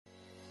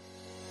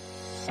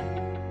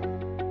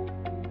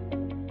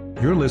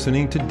You're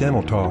listening to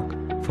Dental Talk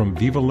from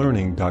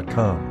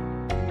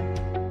VivaLearning.com.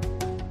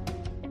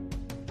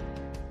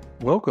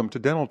 Welcome to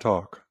Dental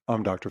Talk.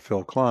 I'm Dr.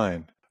 Phil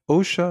Klein.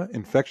 OSHA,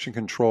 infection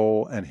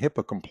control, and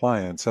HIPAA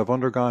compliance have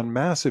undergone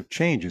massive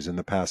changes in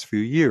the past few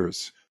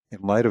years.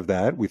 In light of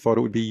that, we thought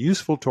it would be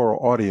useful to our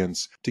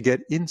audience to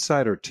get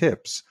insider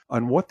tips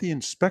on what the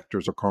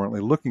inspectors are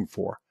currently looking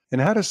for and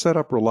how to set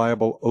up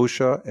reliable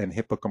OSHA and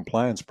HIPAA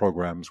compliance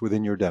programs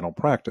within your dental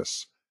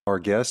practice. Our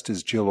guest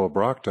is Jill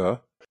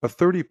Obrochta, a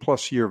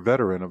 30-plus year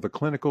veteran of the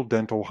clinical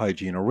dental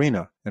hygiene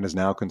arena and is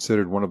now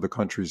considered one of the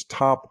country's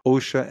top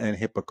OSHA and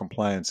HIPAA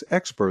compliance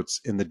experts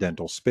in the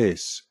dental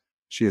space.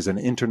 She is an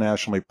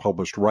internationally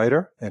published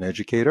writer and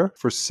educator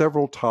for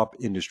several top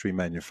industry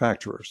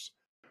manufacturers.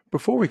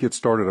 Before we get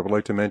started, I would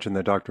like to mention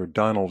that Dr.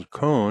 Donald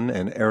Cohn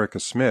and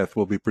Erica Smith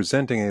will be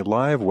presenting a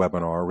live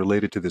webinar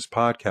related to this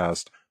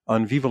podcast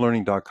on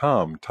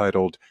VivaLearning.com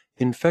titled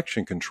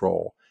Infection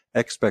Control,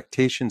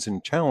 Expectations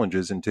and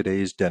Challenges in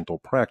Today's Dental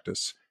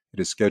Practice. It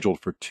is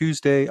scheduled for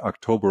Tuesday,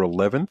 October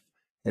 11th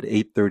at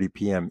 8:30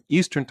 p.m.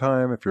 Eastern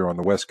Time. If you're on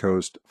the West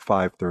Coast,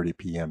 5:30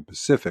 p.m.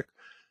 Pacific.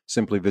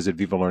 Simply visit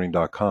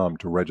VivaLearning.com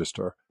to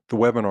register. The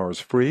webinar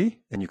is free,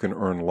 and you can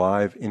earn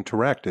live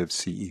interactive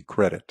CE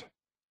credit.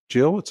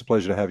 Jill, it's a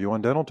pleasure to have you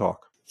on Dental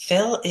Talk.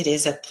 Phil, it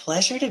is a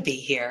pleasure to be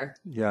here.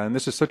 Yeah, and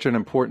this is such an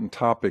important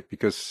topic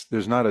because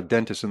there's not a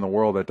dentist in the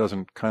world that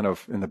doesn't kind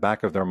of, in the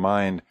back of their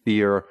mind,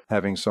 fear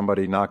having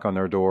somebody knock on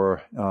their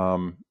door,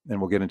 and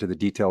we'll get into the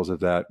details of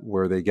that,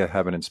 where they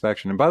have an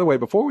inspection. And by the way,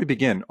 before we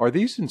begin, are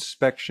these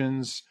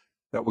inspections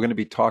that we're going to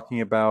be talking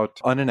about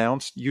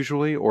unannounced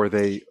usually, or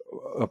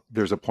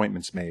there's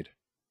appointments made?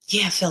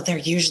 Yeah, Phil, they're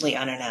usually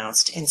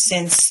unannounced. And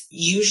since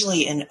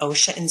usually an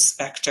OSHA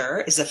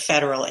inspector is a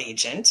federal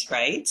agent,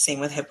 right? Same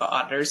with HIPAA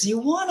auditors, you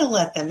want to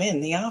let them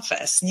in the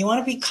office and you want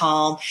to be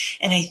calm.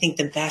 And I think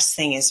the best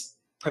thing is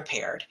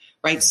prepared,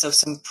 right? So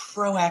some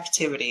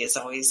proactivity is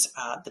always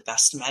the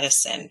best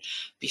medicine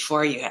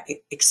before you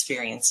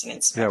experience an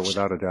inspection. Yeah,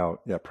 without a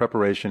doubt. Yeah,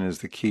 preparation is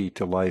the key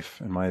to life,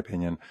 in my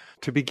opinion.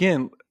 To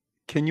begin,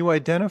 can you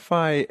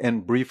identify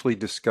and briefly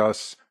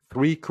discuss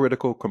 3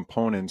 critical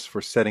components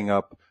for setting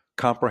up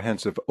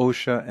comprehensive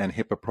OSHA and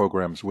HIPAA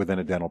programs within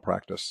a dental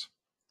practice?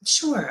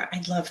 Sure,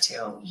 I'd love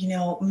to.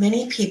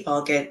 Many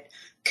people get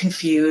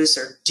confused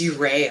or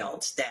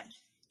derailed that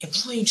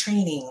employee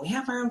training, we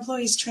have our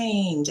employees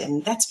trained,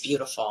 and that's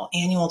beautiful.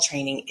 Annual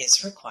training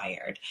is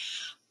required.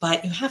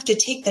 But you have to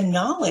take the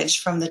knowledge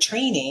from the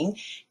training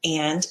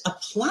and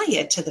apply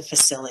it to the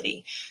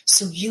facility.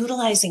 So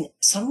utilizing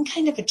some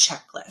kind of a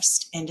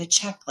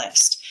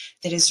checklist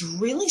that is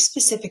really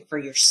specific for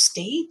your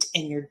state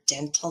and your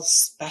dental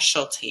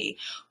specialty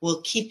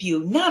will keep you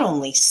not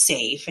only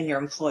safe and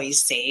your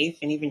employees safe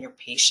and even your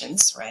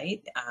patients,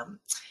 right?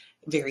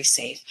 Very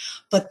safe.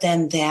 But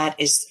then that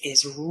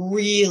is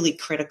really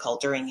critical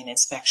during an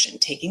inspection,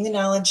 taking the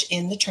knowledge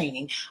in the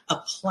training,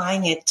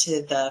 applying it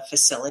to the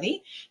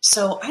facility.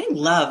 So I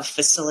love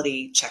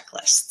facility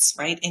checklists,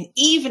 right? And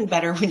even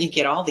better when you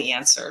get all the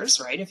answers,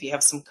 right? If you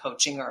have some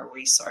coaching or a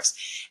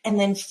resource. And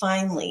then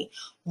finally,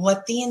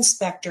 what the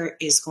inspector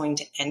is going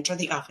to enter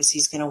the office,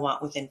 he's going to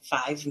want within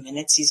 5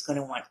 minutes, he's going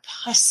to want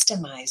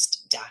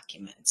customized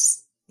documents.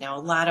 Now, a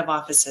lot of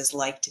offices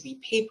like to be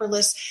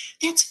paperless.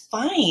 That's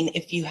fine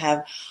if you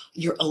have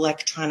your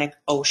electronic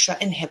OSHA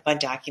and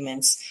HIPAA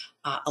documents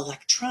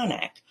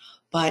electronic.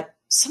 But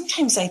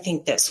sometimes I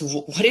think this,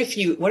 what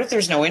if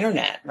there's no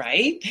internet,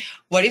 right?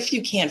 What if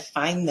you can't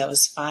find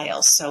those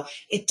files? So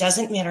it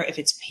doesn't matter if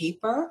it's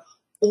paper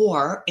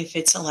or if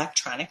it's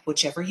electronic,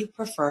 whichever you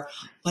prefer.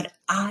 But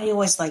I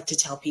always like to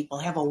tell people,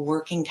 have a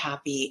working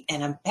copy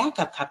and a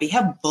backup copy,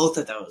 have both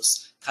of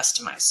those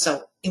customized.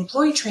 So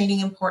employee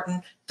training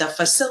important, the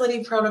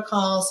facility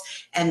protocols,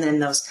 and then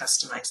those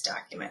customized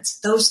documents.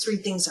 Those 3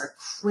 things are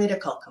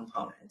critical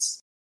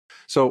components.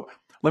 So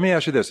let me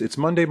ask you this. It's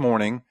Monday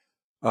morning.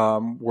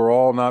 We're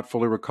all not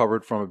fully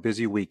recovered from a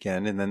busy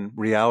weekend, and then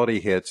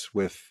reality hits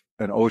with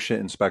an OSHA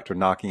inspector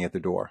knocking at the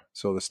door.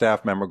 So the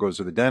staff member goes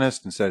to the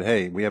dentist and said,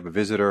 hey, we have a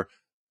visitor.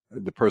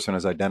 The person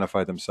has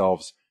identified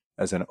themselves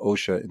as an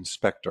OSHA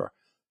inspector.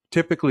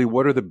 Typically,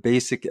 what are the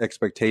basic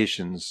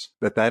expectations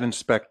that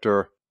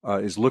inspector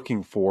is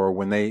looking for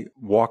when they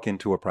walk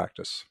into a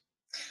practice?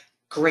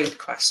 Great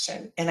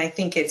question. And I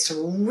think it's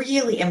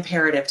really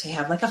imperative to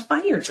have like a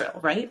fire drill,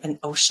 right? An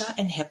OSHA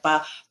and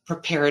HIPAA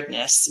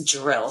preparedness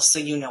drill so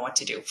you know what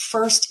to do.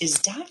 First is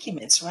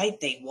documents, right?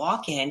 They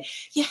walk in.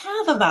 You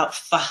have about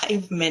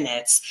 5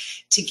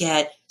 minutes to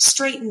get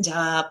straightened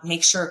up,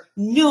 make sure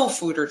no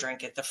food or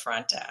drink at the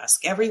front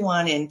desk,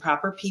 everyone in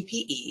proper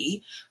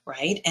PPE,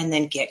 right? And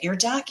then get your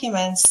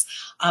documents.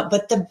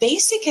 But the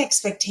basic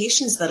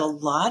expectations that a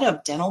lot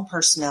of dental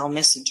personnel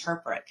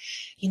misinterpret,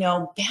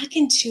 back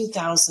in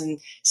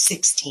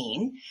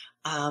 2016,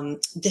 The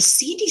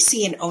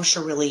CDC and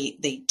OSHA really,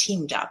 they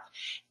teamed up.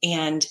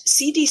 And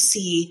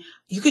CDC,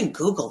 you can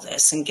Google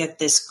this and get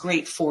this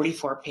great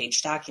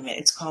 44-page document.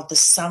 It's called the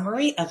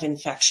Summary of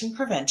Infection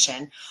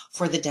Prevention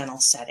for the Dental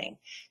Setting.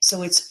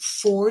 So it's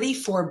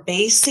 44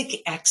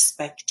 basic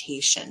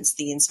expectations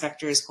the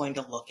inspector is going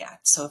to look at.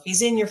 So if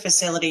he's in your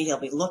facility, he'll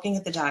be looking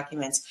at the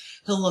documents.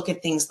 He'll look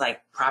at things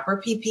like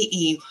proper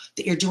PPE,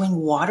 that you're doing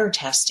water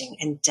testing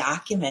and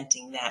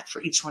documenting that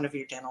for each one of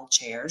your dental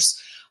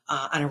chairs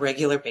on a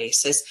regular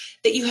basis,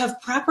 that you have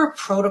proper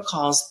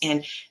protocols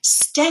and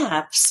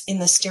steps in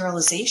the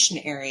sterilization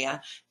area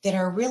that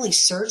are really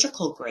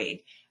surgical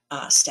grade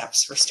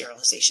steps for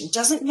sterilization.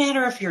 Doesn't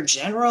matter if you're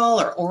general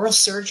or oral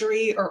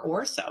surgery or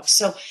ortho.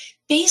 So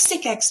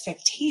basic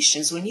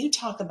expectations, when you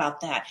talk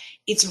about that,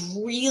 it's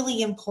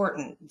really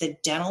important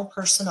that dental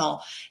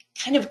personnel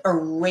kind of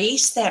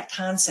erase that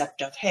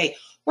concept of, hey,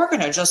 we're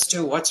going to just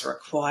do what's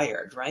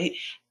required, right?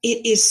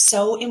 It is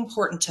so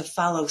important to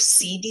follow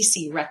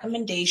CDC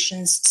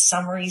recommendations,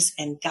 summaries,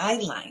 and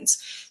guidelines,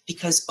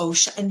 because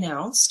OSHA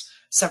announced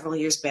several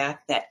years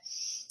back that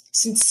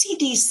since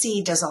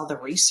CDC does all the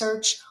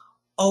research,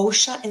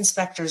 OSHA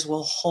inspectors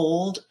will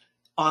hold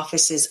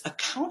offices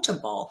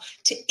accountable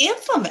to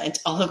implement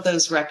all of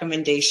those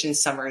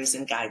recommendations, summaries,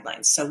 and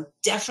guidelines. So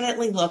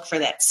definitely look for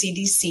that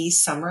CDC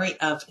Summary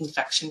of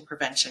Infection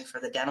Prevention for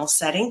the Dental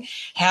Setting.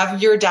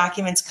 Have your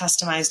documents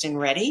customized and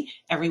ready.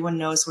 Everyone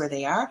knows where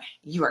they are.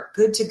 You are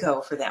good to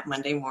go for that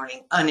Monday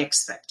morning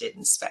unexpected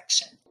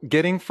inspection.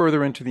 Getting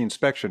further into the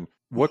inspection,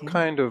 what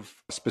kind of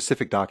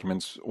specific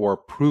documents or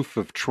proof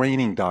of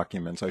training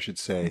documents, I should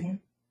say,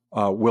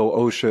 will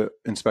OSHA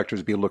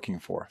inspectors be looking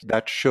for?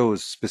 That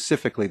shows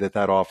specifically that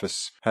that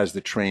office has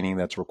the training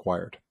that's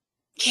required.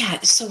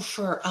 Yeah, so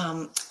for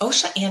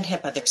OSHA and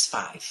HIPAA, there's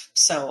 5.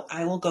 So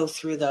I will go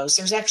through those.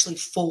 There's actually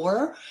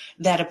 4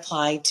 that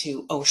apply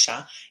to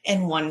OSHA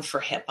and 1 for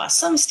HIPAA.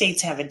 Some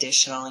states have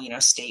additional,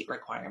 state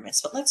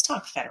requirements, but let's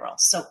talk federal.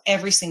 So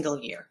every single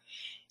year,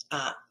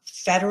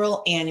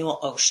 federal annual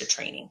OSHA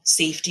training,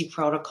 safety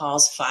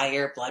protocols,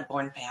 fire,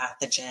 bloodborne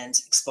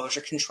pathogens,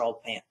 exposure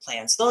control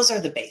plans. Those are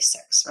the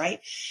basics, right?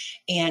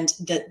 And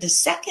the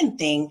second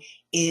thing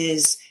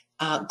is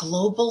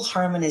Global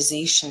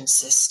Harmonization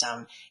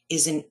System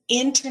is an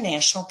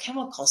international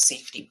chemical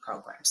safety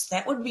program. So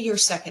that would be your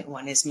second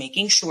one, is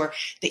making sure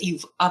that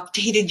you've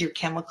updated your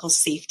chemical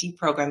safety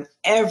program.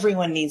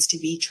 Everyone needs to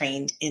be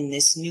trained in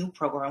this new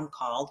program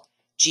called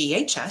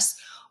GHS,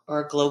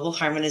 or Global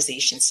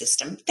Harmonization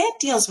System. That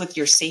deals with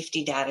your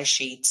safety data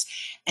sheets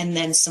and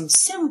then some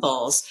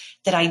symbols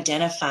that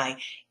identify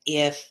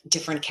if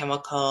different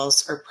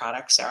chemicals or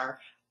products are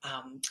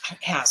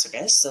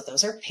hazardous. So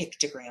those are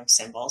pictogram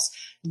symbols.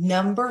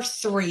 Number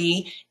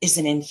 3 is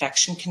an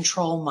infection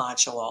control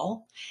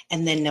module.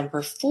 And then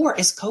number 4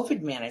 is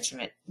COVID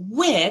management,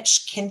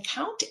 which can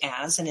count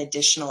as an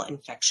additional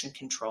infection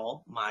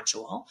control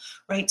module,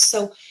 right?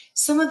 So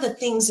some of the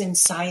things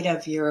inside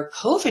of your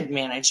COVID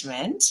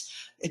management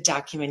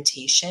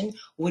documentation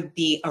would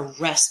be a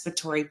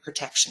respiratory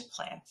protection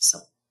plan. So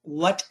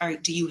what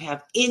do you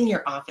have in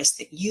your office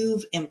that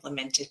you've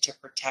implemented to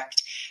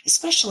protect,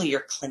 especially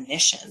your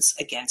clinicians,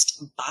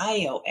 against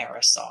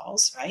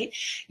bioaerosols, right?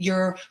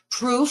 Your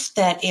proof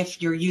that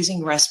if you're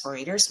using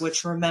respirators,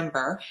 which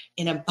remember,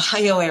 in a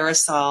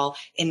bioaerosol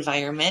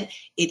environment,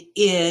 it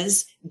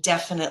is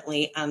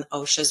definitely on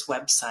OSHA's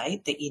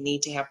website that you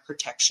need to have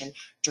protection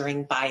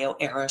during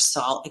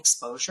bioaerosol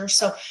exposure.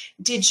 So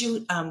did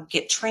you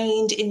get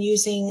trained in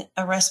using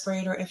a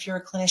respirator if you're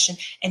a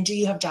clinician? And do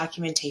you have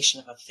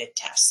documentation of a fit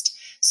test?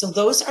 So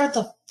those are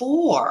the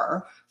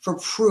 4 for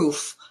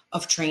proof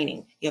of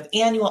training. You have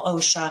annual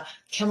OSHA,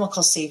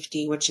 chemical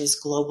safety, which is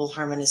Global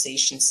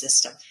Harmonization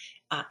System,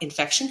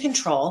 infection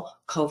control,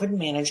 COVID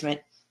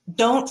management.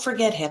 Don't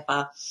forget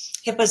HIPAA.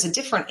 HIPAA is a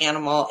different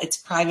animal. It's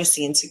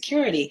privacy and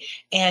security.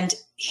 And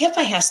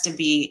HIPAA has to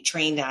be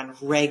trained on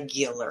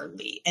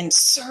regularly. And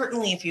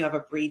certainly if you have a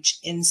breach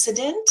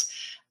incident,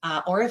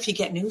 or if you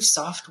get new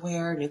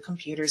software, new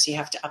computers, you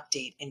have to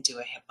update and do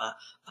a HIPAA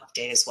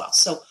update as well.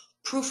 So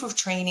proof of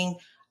training,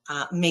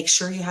 make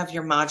sure you have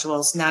your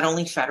modules, not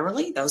only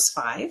federally, those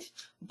 5,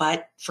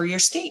 but for your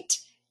state.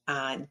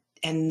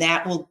 And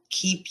that will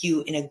keep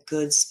you in a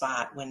good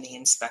spot when the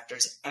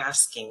inspector's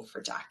asking for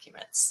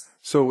documents.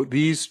 So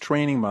these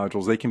training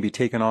modules, they can be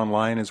taken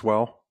online as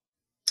well?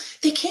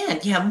 They can,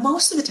 yeah.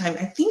 Most of the time,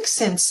 I think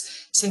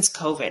since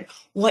COVID,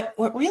 what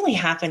really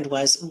happened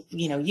was,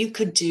 you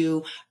could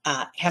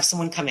have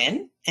someone come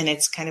in, and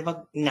it's kind of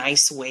a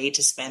nice way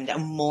to spend a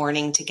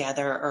morning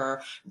together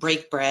or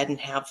break bread and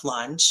have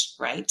lunch,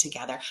 right,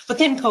 together. But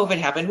then COVID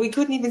happened. We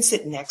couldn't even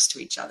sit next to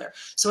each other.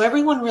 So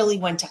everyone really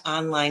went to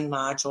online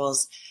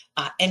modules,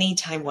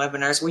 anytime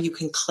webinars where you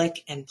can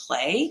click and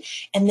play.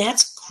 And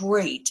that's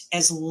great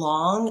as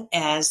long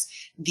as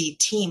the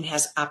team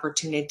has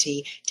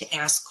opportunity to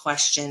ask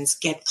questions,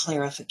 get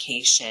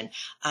clarification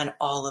on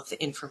all of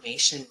the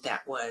information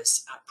that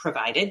was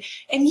provided.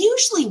 And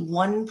usually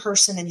one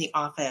person in the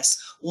office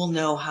will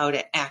know how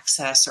to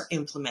access or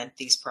implement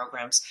these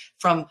programs,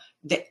 from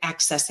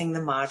accessing the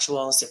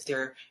modules if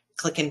they're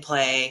click and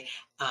play,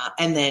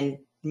 and then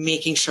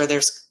making sure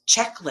there's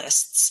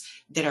checklists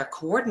that are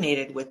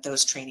coordinated with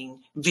those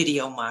training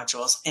video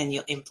modules, and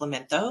you'll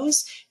implement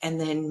those, and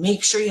then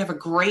make sure you have a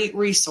great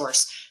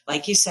resource,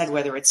 like you said,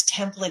 whether it's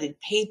templated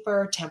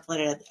paper,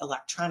 templated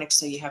electronic,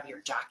 so you have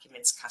your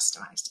documents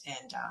customized,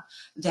 and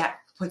that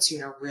puts you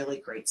in a really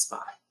great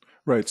spot.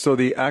 Right. So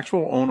the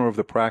actual owner of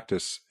the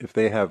practice, if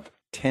they have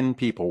 10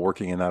 people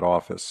working in that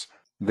office,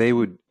 they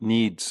would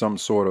need some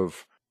sort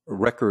of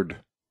record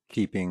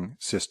keeping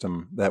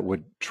system that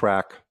would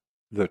track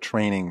the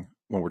training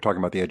when we're talking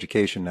about the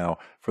education now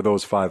for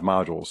those 5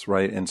 modules,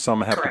 right? And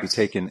some have Correct. to be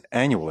taken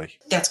annually.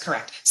 That's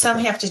correct. Some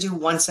have to do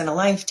once in a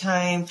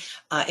lifetime.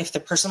 If the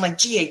person, like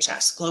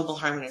GHS, Global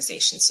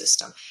Harmonization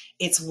System,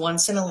 it's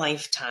once in a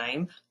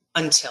lifetime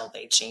until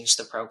they change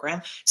the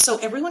program. So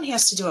everyone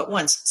has to do it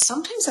once.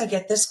 Sometimes I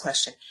get this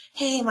question,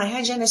 hey, my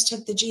hygienist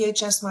took the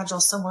GHS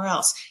module somewhere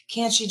else.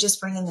 Can't you just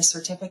bring in the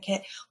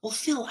certificate? Well,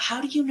 Phil, how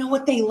do you know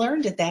what they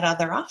learned at that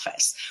other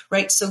office,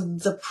 right? So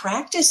the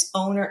practice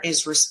owner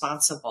is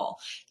responsible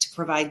to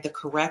provide the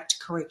correct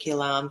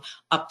curriculum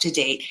up to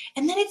date.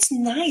 And then it's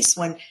nice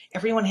when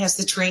everyone has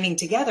the training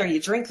together, you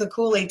drink the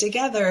Kool-Aid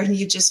together, and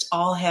you just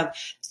all have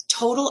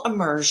total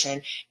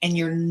immersion, and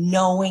you're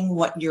knowing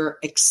what your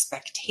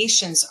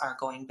expectations are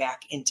going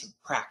back into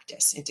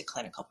practice, into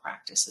clinical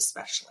practice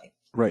especially.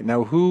 Right.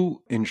 Now,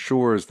 who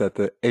ensures that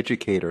the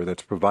educator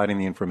that's providing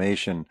the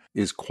information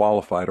is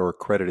qualified or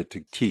accredited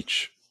to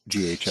teach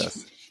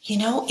GHS? You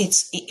know,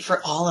 it's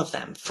for all of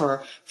them,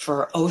 for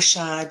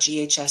OSHA,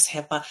 GHS,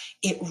 HIPAA,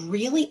 it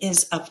really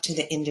is up to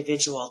the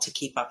individual to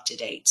keep up to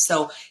date.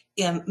 So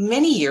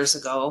many years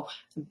ago,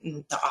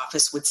 the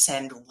office would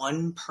send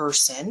one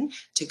person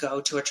to go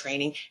to a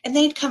training, and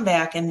they'd come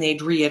back and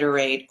they'd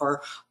reiterate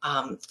or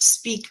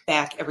speak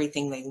back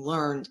everything they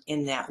learned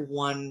in that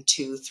 1,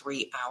 2,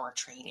 3 hour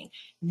training.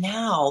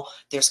 Now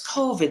there's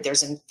COVID,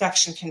 there's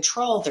infection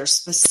control, there's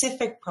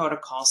specific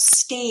protocols,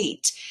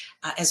 state,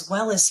 as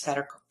well as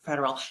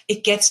federal.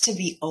 It gets to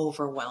be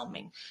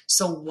overwhelming.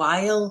 So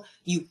while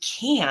you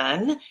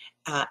can,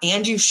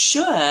 and you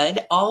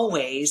should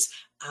always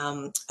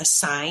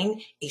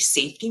assign a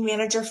safety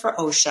manager for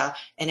OSHA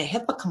and a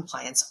HIPAA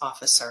compliance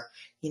officer,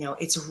 you know,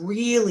 it's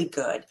really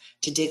good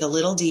to dig a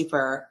little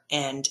deeper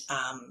and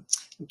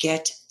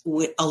get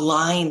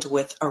aligned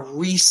with a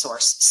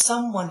resource,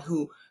 someone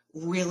who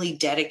really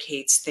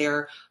dedicates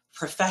their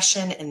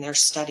profession and their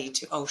study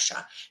to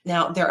OSHA.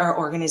 Now, there are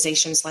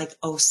organizations like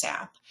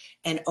OSAP,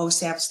 and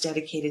OSAP's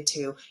dedicated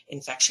to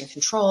infection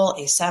control,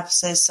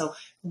 asepsis. So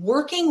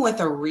working with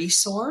a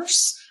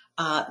resource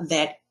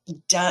that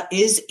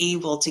is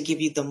able to give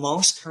you the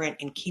most current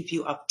and keep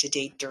you up to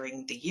date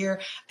during the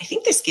year, I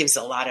think this gives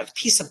a lot of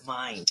peace of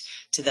mind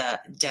to the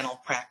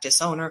dental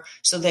practice owner,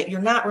 so that you're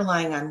not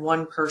relying on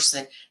one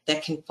person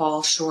that can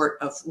fall short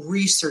of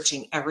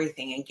researching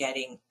everything and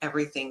getting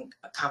everything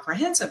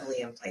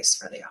comprehensively in place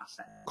for the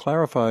office.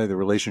 Clarify the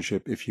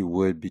relationship, if you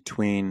would,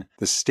 between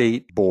the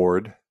state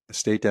board, the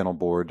state dental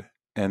board,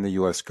 and the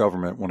U.S.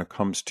 government when it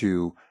comes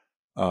to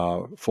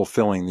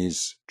fulfilling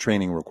these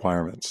training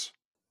requirements.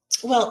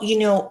 Well, you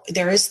know,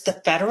 there is the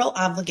federal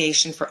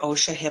obligation for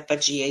OSHA,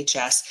 HIPAA,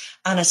 GHS.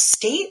 On a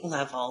state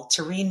level,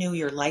 to renew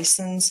your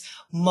license,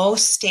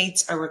 most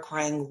states are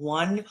requiring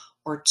 1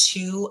 or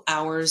 2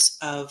 hours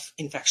of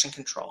infection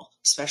control,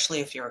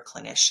 especially if you're a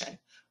clinician,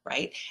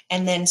 right?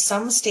 And then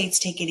some states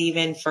take it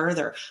even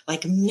further.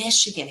 Like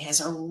Michigan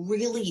has a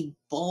really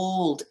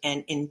bold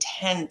and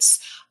intense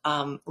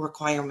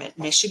requirement.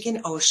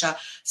 Michigan OSHA,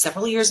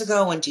 several years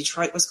ago when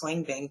Detroit was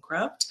going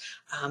bankrupt,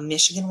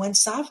 Michigan went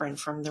sovereign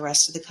from the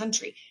rest of the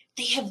country.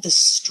 They have the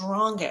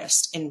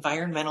strongest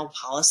environmental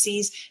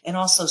policies and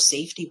also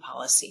safety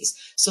policies.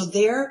 So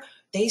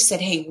they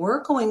said, hey,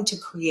 we're going to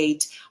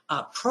create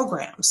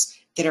programs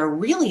that are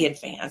really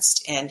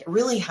advanced and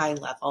really high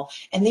level,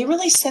 and they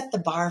really set the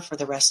bar for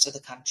the rest of the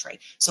country.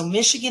 So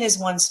Michigan is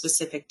one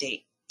specific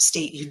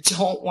state you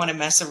don't want to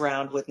mess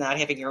around with not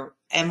having your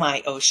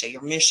MI OSHA,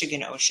 your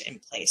Michigan OSHA in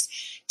place.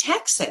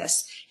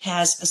 Texas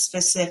has a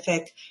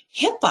specific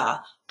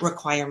HIPAA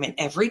requirement.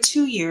 Every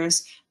 2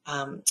 years,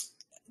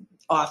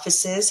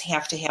 offices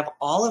have to have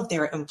all of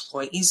their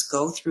employees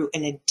go through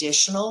an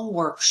additional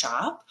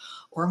workshop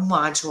or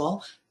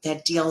module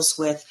that deals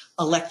with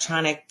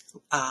electronic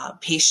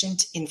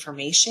patient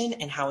information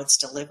and how it's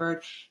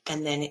delivered.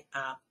 And then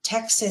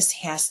Texas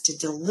has to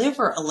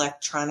deliver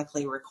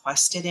electronically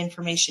requested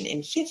information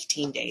in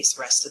 15 days.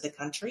 The rest of the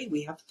country,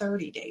 we have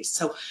 30 days.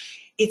 So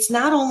it's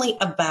not only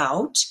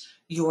about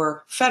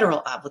your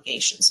federal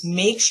obligations.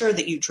 Make sure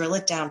that you drill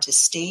it down to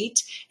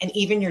state and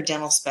even your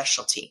dental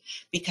specialty,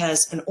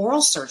 because an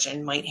oral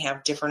surgeon might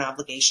have different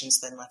obligations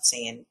than, let's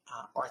say, an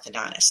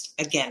orthodontist.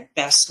 Again,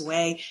 best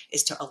way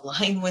is to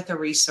align with a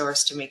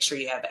resource to make sure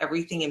you have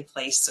everything in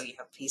place so you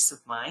have peace of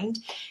mind.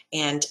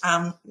 And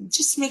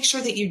just make sure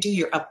that you do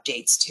your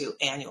updates too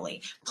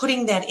annually.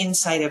 Putting that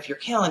inside of your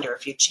calendar.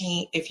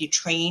 If you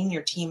train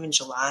your team in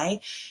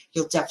July,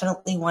 you'll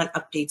definitely want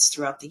updates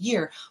throughout the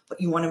year,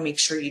 but you want to make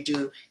sure you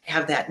do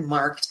have that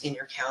marked in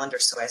your calendar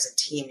so as a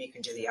team you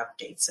can do the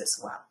updates as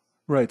well.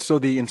 Right. So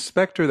the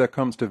inspector that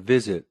comes to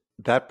visit,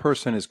 that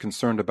person is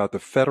concerned about the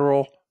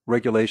federal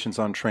regulations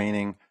on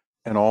training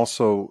and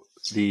also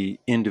the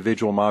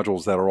individual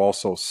modules that are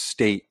also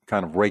state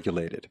kind of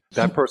regulated.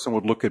 That person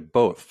would look at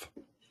both.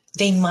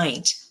 They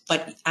might,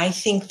 but I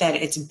think that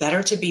it's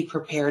better to be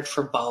prepared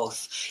for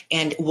both.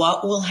 And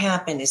what will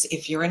happen is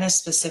if you're in a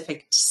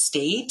specific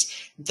state,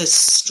 the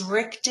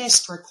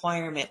strictest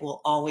requirement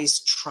will always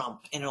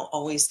trump and it'll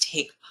always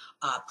take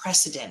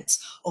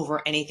precedence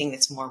over anything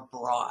that's more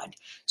broad.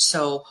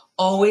 So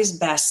always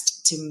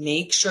best to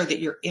make sure that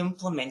you're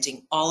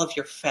implementing all of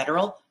your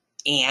federal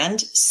and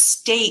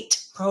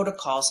state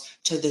protocols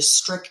to the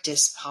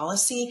strictest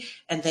policy,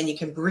 and then you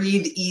can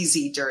breathe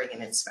easy during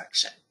an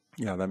inspection.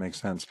 Yeah, that makes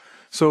sense.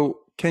 So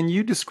can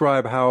you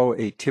describe how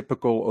a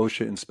typical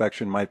OSHA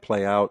inspection might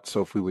play out?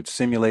 So if we would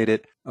simulate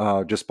it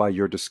just by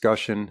your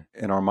discussion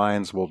in our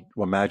minds, we'll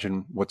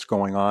imagine what's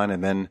going on.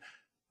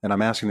 And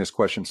I'm asking this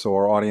question so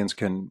our audience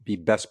can be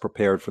best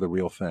prepared for the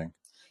real thing.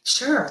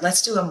 Sure.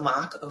 Let's do a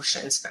mock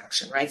OSHA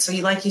inspection, right? So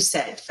like you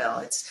said, Phil,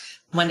 it's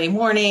Monday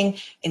morning,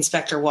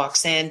 inspector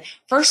walks in.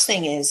 First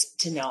thing is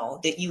to know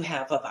that you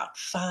have about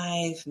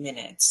 5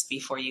 minutes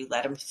before you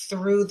let them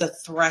through the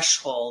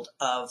threshold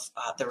of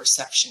the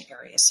reception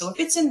area. So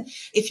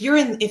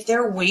if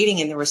they're waiting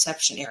in the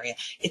reception area,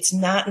 it's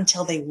not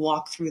until they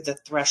walk through the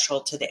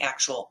threshold to the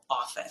actual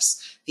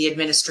office, the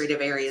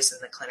administrative areas and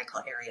the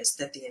clinical areas,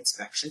 that the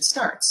inspection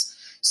starts.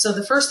 So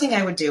the first thing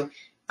I would do,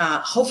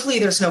 hopefully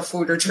there's no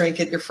food or drink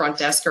at your front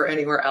desk or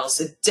anywhere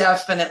else. It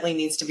definitely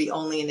needs to be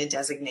only in a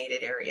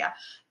designated area.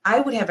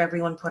 I would have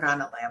everyone put on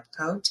a lab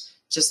coat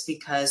just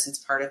because it's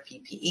part of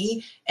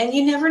PPE. And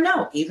you never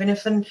know, even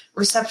if a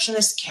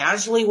receptionist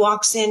casually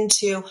walks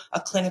into a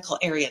clinical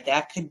area,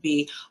 that could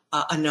be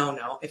a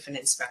no-no if an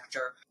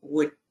inspector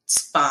would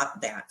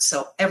spot that.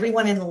 So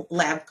everyone in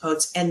lab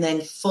coats and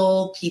then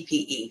full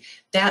PPE.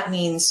 That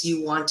means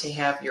you want to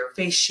have your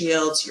face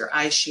shields, your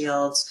eye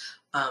shields,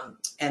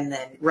 and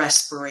then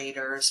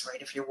respirators,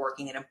 right, if you're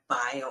working in a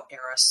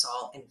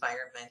bioaerosol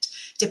environment.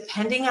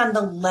 Depending on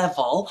the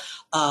level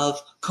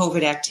of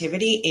COVID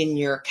activity in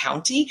your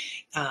county,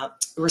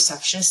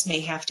 receptionists may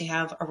have to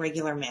have a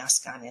regular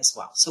mask on as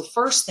well. So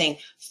first thing,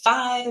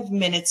 5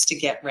 minutes to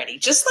get ready.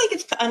 Just like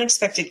if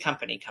unexpected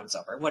company comes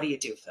over, what do you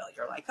do, Phil?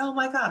 You're like, oh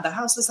my God, the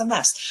house is a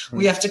mess. Mm-hmm.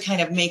 We have to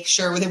kind of make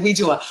sure that we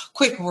do a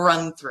quick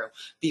run through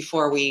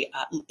before we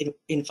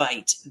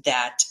invite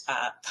that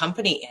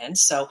company in.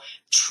 So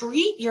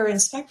treat your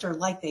inspector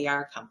like they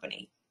are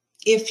company.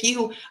 If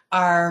you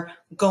are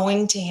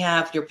going to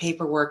have your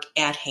paperwork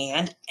at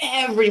hand,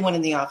 everyone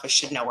in the office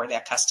should know where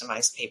that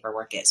customized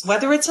paperwork is,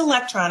 whether it's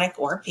electronic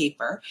or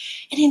paper,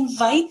 and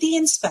invite the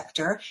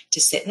inspector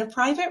to sit in a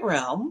private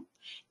room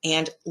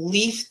and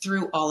leaf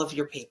through all of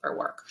your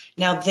paperwork.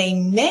 Now, they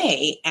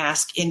may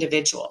ask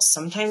individuals.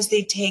 Sometimes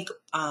they take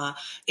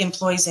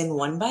employees in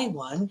one by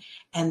one,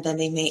 and then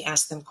they may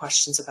ask them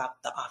questions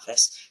about the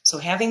office. So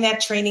having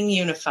that training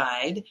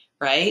unified,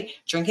 right,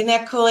 drinking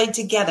that Kool-Aid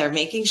together,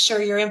 making sure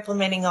you're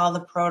implementing all the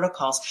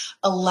protocols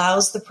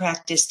allows the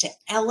practice to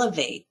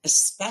elevate,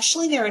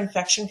 especially their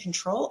infection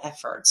control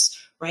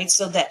efforts, right?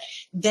 So that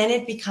then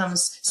it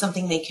becomes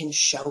something they can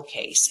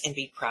showcase and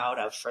be proud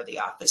of for the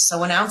office.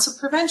 So an ounce of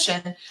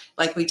prevention,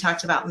 like we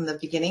talked about in the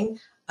beginning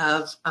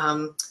of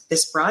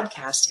this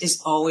broadcast,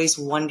 is always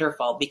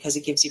wonderful because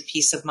it gives you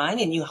peace of mind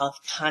and you have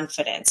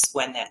confidence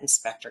when that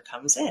inspector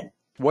comes in.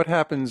 What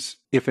happens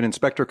if an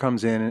inspector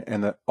comes in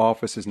and the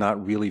office is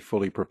not really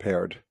fully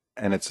prepared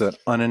and it's an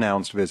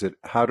unannounced visit?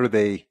 How do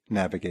they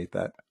navigate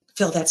that?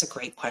 Phil, that's a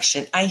great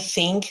question. I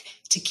think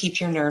to keep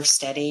your nerves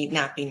steady,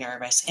 not be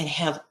nervous, and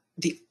have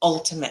the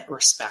ultimate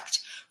respect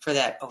for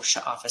that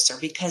OSHA officer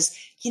because,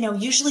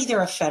 usually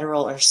they're a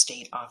federal or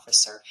state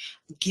officer.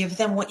 Give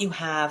them what you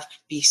have,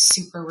 be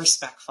super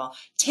respectful.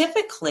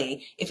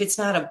 Typically, if it's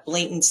not a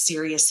blatant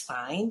serious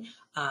fine,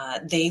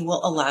 they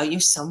will allow you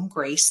some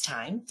grace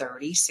time,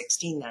 30,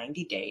 60,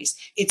 90 days.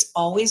 It's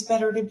always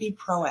better to be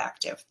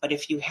proactive, but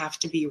if you have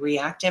to be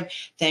reactive,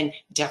 then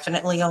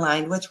definitely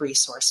aligned with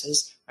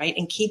resources, right?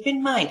 And keep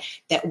in mind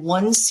that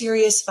one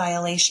serious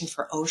violation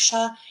for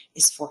OSHA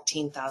is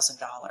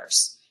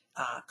 $14,000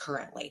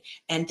 currently.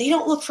 And they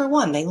don't look for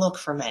one, they look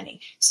for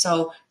many.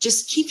 So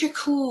just keep your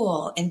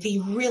cool and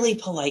be really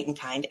polite and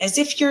kind, as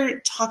if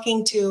you're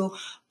talking to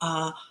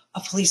a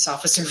police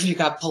officer if you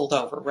got pulled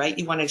over, right?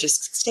 You want to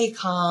just stay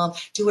calm,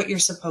 do what you're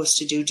supposed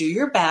to do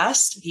your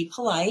best, be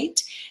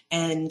polite,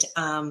 and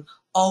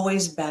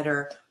always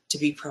better to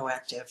be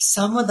proactive.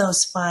 Some of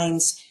those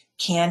fines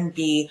can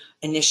be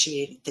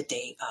initiated the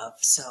day of.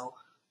 So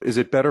is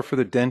it better for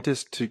the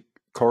dentist to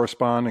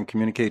correspond and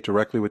communicate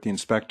directly with the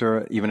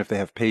inspector? Even if they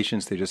have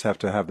patients, they just have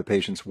to have the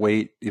patients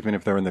wait, even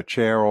if they're in their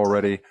chair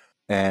already?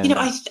 And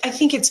I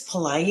think it's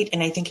polite,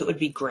 and I think it would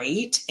be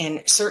great.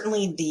 And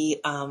certainly the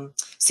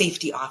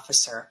safety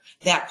officer,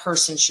 that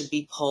person should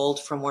be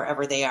pulled from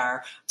wherever they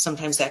are.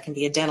 Sometimes that can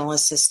be a dental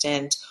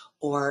assistant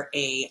or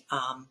a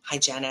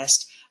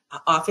hygienist,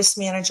 office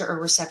manager or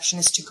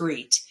receptionist to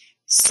greet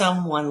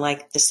someone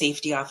like the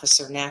safety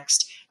officer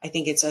next. I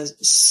think it's a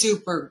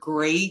super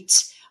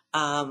great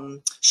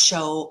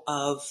show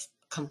of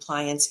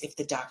compliance if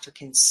the doctor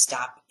can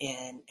stop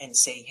in and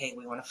say, hey,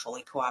 we want to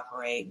fully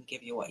cooperate and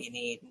give you what you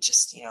need, and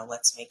just,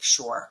 let's make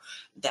sure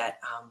that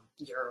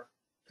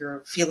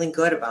you're feeling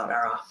good about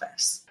our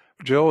office.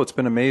 Jill, it's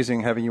been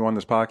amazing having you on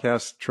this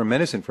podcast.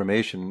 Tremendous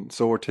information,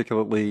 so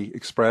articulately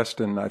expressed,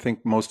 and I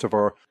think most of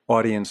our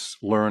audience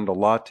learned a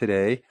lot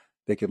today.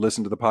 They could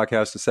listen to the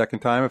podcast a second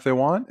time if they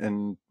want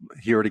and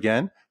hear it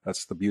again.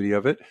 That's the beauty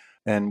of it.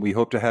 And we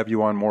hope to have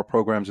you on more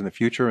programs in the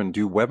future and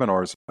do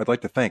webinars. I'd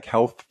like to thank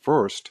Health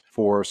First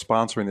for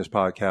sponsoring this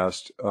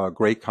podcast. A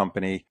great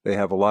company. They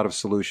have a lot of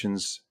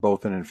solutions,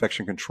 both in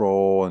infection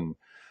control and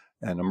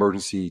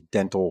emergency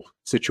dental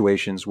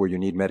situations where you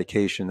need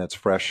medication that's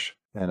fresh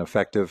and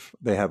effective.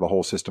 They have a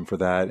whole system for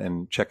that.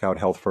 And check out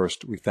Health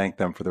First. We thank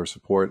them for their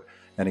support.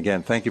 And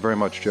again, thank you very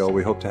much, Jill.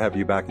 We hope to have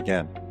you back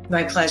again.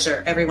 My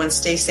pleasure. Everyone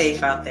stay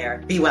safe out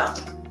there. Be well.